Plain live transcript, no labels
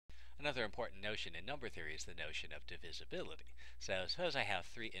Another important notion in number theory is the notion of divisibility. So suppose I have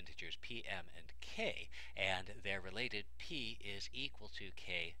three integers p, m, and k, and they're related. P is equal to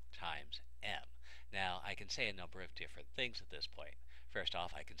k times m. Now I can say a number of different things at this point. First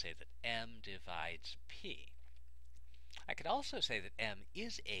off, I can say that m divides p. I could also say that m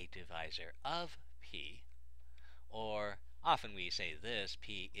is a divisor of p, or often we say this,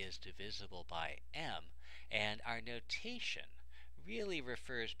 p is divisible by m, and our notation really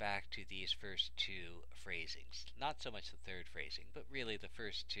refers back to these first two phrasings. Not so much the third phrasing, but really the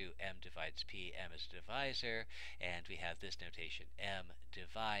first two, m divides p, m is a divisor, and we have this notation, m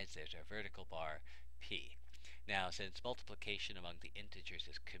divides, there's our vertical bar, p. Now, since multiplication among the integers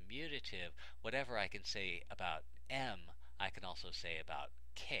is commutative, whatever I can say about m, I can also say about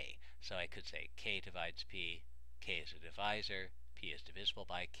k. So I could say k divides p, k is a divisor, p is divisible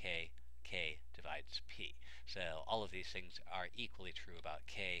by k, k divides p. So all of these things are equally true about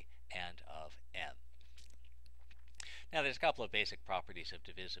k and of m. Now there's a couple of basic properties of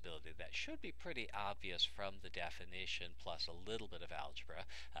divisibility that should be pretty obvious from the definition plus a little bit of algebra.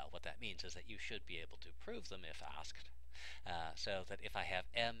 What that means is that you should be able to prove them if asked. So that if I have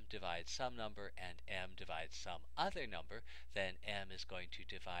m divides some number and m divides some other number, then m is going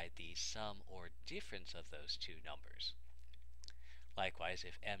to divide the sum or difference of those two numbers. Likewise,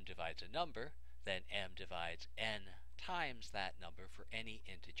 if m divides a number, then m divides n times that number for any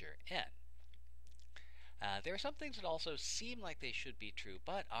integer n. There are some things that also seem like they should be true,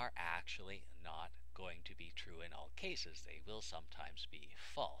 but are actually not going to be true in all cases. They will sometimes be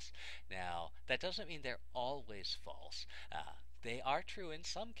false. Now, that doesn't mean they're always false. They are true in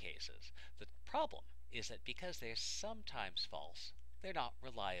some cases. The problem is that because they're sometimes false, they're not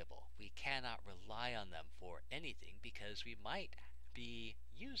reliable. We cannot rely on them for anything because we might be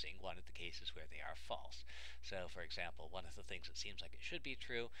using one of the cases where they are false. So, for example, one of the things that seems like it should be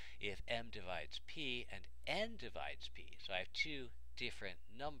true, if m divides p and n divides p, so I have two different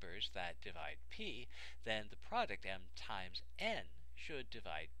numbers that divide p, then the product m times n should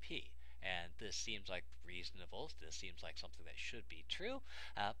divide p. And this seems like reasonable. This seems like something that should be true,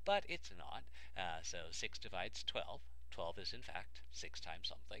 but it's not. So 6 divides 12. 12 is, in fact, 6 times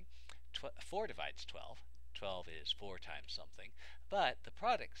something. 4 divides 12. 12 is 4 times something. But the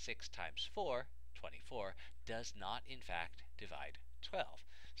product 6 times 4, 24, does not, in fact, divide 12.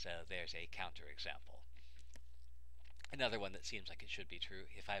 So there's a counterexample. Another one that seems like it should be true,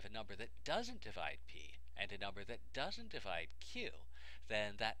 if I have a number that doesn't divide p and a number that doesn't divide q,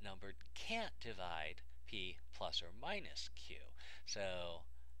 then that number can't divide p plus or minus q. So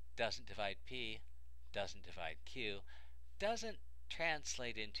doesn't divide p, doesn't divide q, doesn't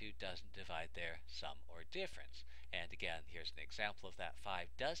translate into doesn't divide their sum or difference. And again, here's an example of that. 5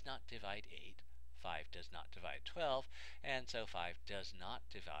 does not divide 8. 5 does not divide 12, and so 5 does not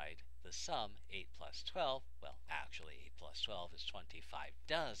divide the sum 8 plus 12. Well, actually 8 plus 12 is 20. 5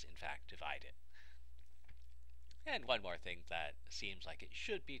 does, in fact, divide it. And one more thing that seems like it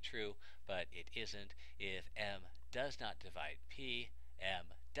should be true, but it isn't. If m does not divide p, m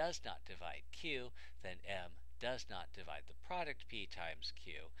does not divide q, then m does not divide the product p times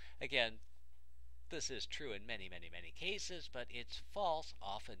q. Again, this is true in many, many, many cases, but it's false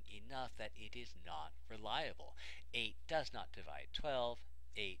often enough that it is not reliable. 8 does not divide 12,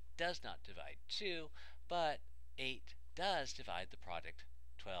 8 does not divide 2, but 8 does divide the product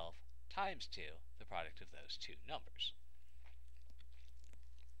 12 times 2, the product of those two numbers.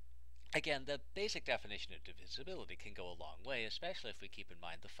 Again, the basic definition of divisibility can go a long way, especially if we keep in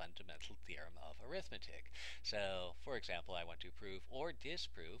mind the fundamental theorem of arithmetic. So, for example, I want to prove or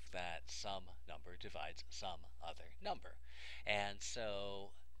disprove that some number divides some other number. And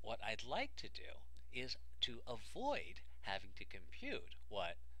so, what I'd like to do is to avoid having to compute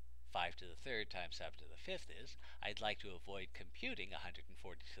what 5 to the third times 7 to the fifth is. I'd like to avoid computing 140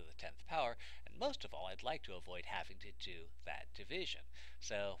 to the 10th power, and most of all, I'd like to avoid having to do that division.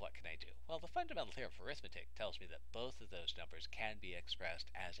 So what can I do? Well, the fundamental theorem of arithmetic tells me that both of those numbers can be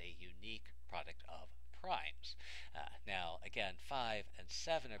expressed as a unique product of primes. Now, again, 5 and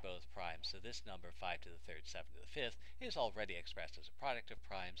 7 are both primes, so this number, 5 to the third, 7 to the fifth, is already expressed as a product of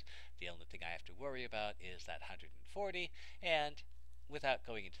primes. The only thing I have to worry about is that 140, and without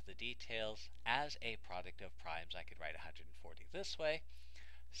going into the details, as a product of primes, I could write 140 this way.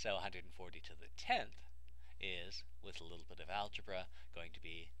 So 140 to the 10th is, with a little bit of algebra, going to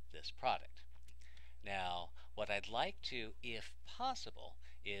be this product. Now, what I'd like to, if possible,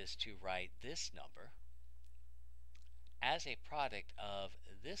 is to write this number as a product of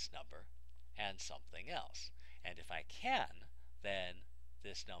this number and something else. And if I can, then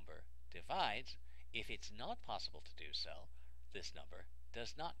this number divides. If it's not possible to do so, this number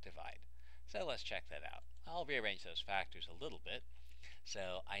does not divide. So let's check that out. I'll rearrange those factors a little bit.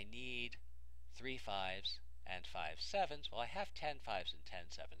 So I need 3 5s and 5 7s. Well, I have 10 5s and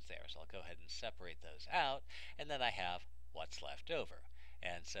 10 7s there, so I'll go ahead and separate those out, and then I have what's left over.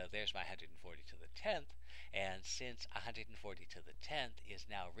 And so there's my 140 to the 10th, and since 140 to the 10th is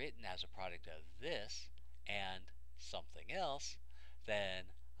now written as a product of this and something else, then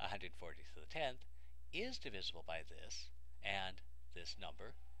 140 to the 10th is divisible by this, and this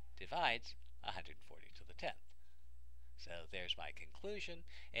number divides 140 to the 10th. So there's my conclusion,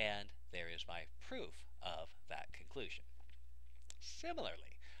 and there is my proof of that conclusion.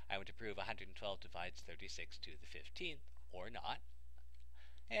 Similarly, I want to prove 112 divides 36 to the 15th, or not.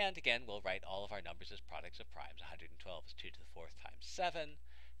 And again, we'll write all of our numbers as products of primes. 112 is 2 to the 4th times 7.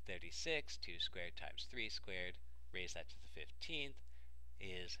 36, 2 squared times 3 squared. Raise that to the 15th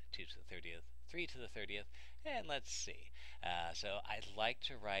is 2 to the 30th, 3 to the 30th. And let's see. So I'd like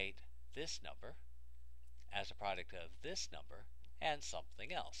to write this number as a product of this number and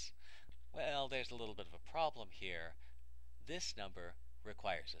something else. Well, there's a little bit of a problem here. This number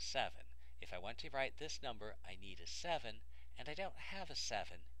requires a 7. If I want to write this number, I need a 7, and I don't have a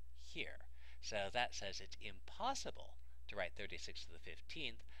 7 here. So that says it's impossible to write 36 to the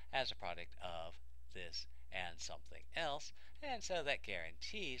 15th as a product of this and something else, and so that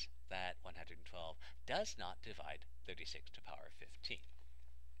guarantees that 112 does not divide 36 to the power of 15.